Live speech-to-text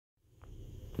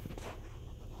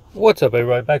What's up,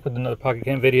 everybody? Back with another pocket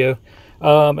camp video.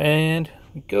 And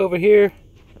we go over here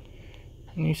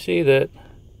and you see that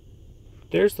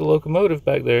there's the locomotive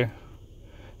back there.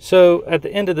 So at the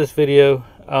end of this video,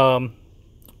 I'll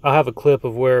have a clip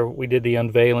of where we did the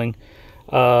unveiling.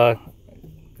 I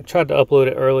tried to upload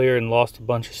it earlier and lost a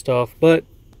bunch of stuff, but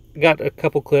I got a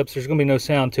couple clips. There's gonna be no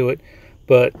sound to it,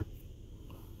 but at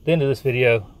the end of this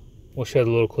video we'll show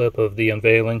the little clip of the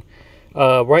unveiling.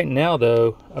 Right now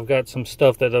though, I've got some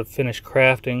stuff that I've finished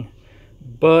crafting,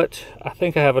 but I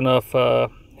think I have enough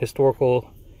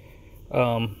historical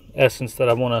essence that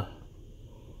I want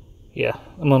to,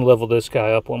 I'm going to level this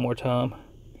guy up one more time.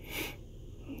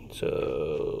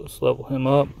 So let's level him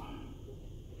up.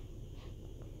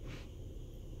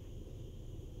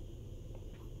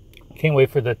 Can't wait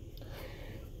for the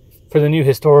new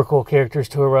historical characters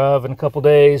to arrive in a couple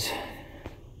days,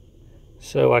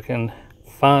 so I can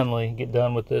finally get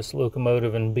done with this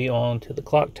locomotive and be on to the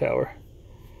clock tower,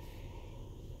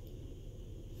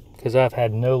 because I've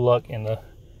had no luck in the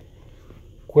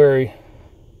quarry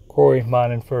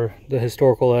mining for the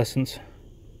historical essence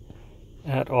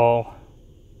at all.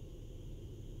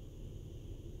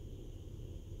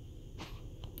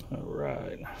 All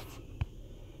right,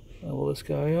 level this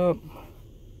guy up.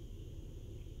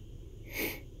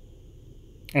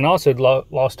 And also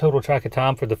lost total track of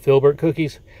time for the filbert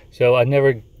cookies, so I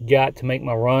never got to make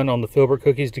my run on the filbert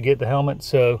cookies to get the helmet,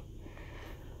 so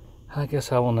I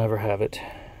guess I will never have it.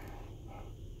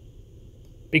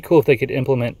 Be cool if they could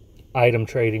implement item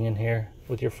trading in here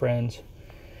with your friends.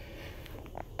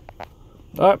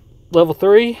 All right, level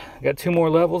 3. I got 2 more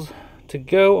levels to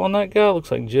go on that guy. Looks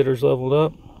like Jitter's leveled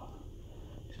up,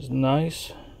 which is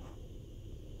nice.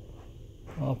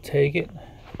 I'll take it.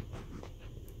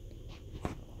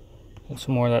 Get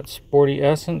some more of that sporty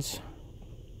essence.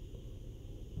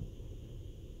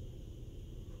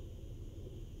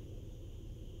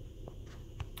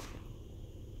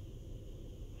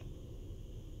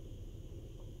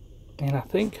 And I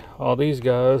think all these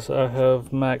guys I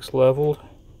have max leveled.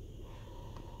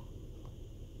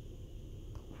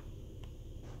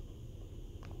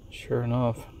 Sure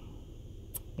enough.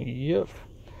 Yep.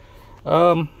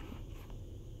 Let's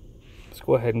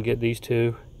go ahead and get these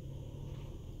 2.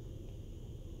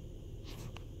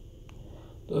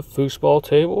 The foosball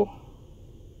table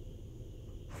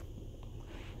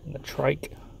and the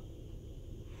trike.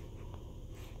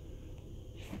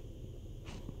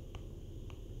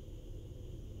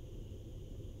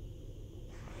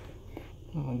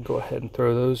 I'm gonna go ahead and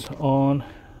throw those on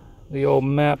the old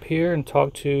map here and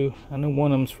talk to, I know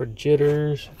one of them's for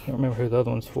Jitters. I can't remember who the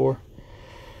other one's for.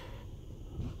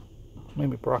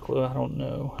 Maybe broccoli, I don't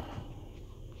know.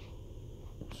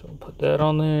 So we'll put that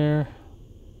on there.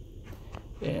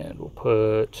 And we'll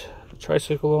put the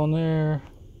tricycle on there.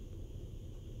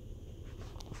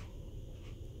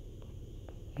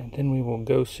 And then we will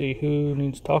go see who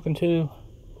needs talking to.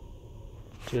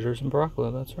 Jitters and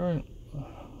broccoli, that's right.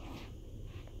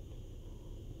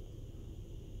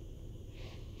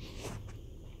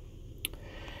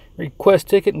 Request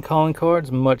ticket and calling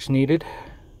cards, much needed.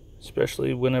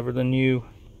 Especially whenever the new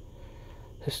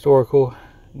historical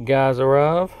guys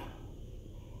arrive.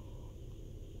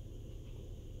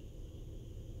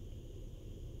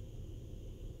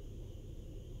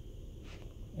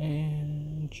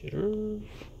 And Jitter.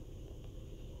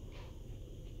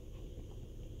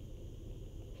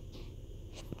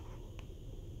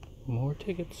 More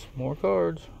tickets, more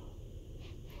cards.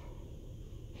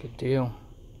 Good deal.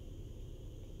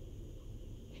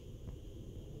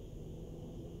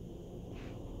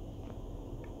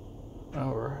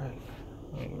 All right,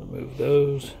 let me remove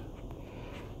those.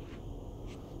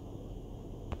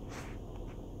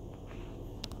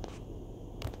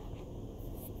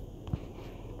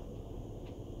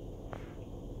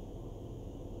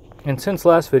 And since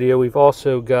last video, we've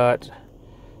also got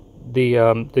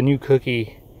the new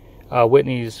cookie.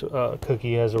 Whitney's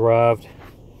cookie has arrived.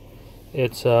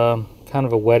 It's kind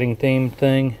of a wedding themed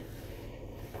thing.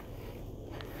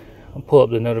 I'll pull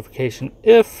up the notification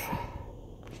if...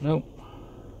 Nope.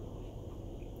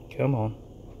 Come on.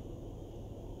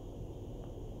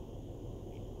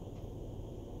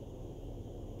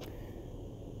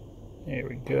 There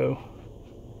we go.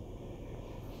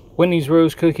 Whitney's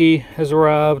Rose Cookie has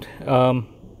arrived. And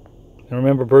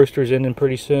remember, Brewster's ending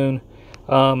pretty soon.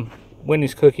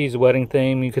 Whitney's Cookies, wedding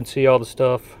theme. You can see all the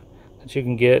stuff that you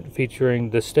can get, featuring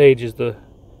the stage is the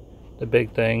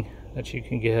big thing that you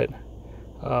can get.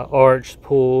 Arch,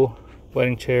 pool,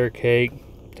 wedding chair, cake,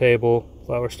 table,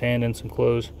 flower stand, and some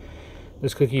clothes.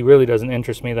 This cookie really doesn't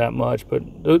interest me that much, but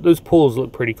those pools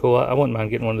look pretty cool. I wouldn't mind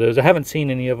getting one of those. I haven't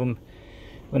seen any of them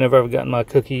whenever I've gotten my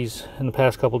cookies in the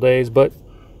past couple days, but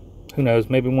who knows,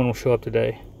 maybe one will show up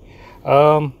today.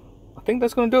 I think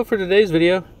that's going to do it for today's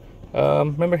video.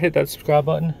 Remember, hit that subscribe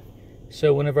button,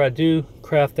 so whenever I do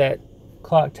craft that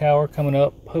clock tower coming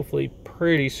up, hopefully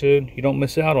pretty soon, you don't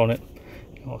miss out on it.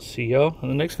 I'll see y'all in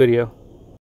the next video.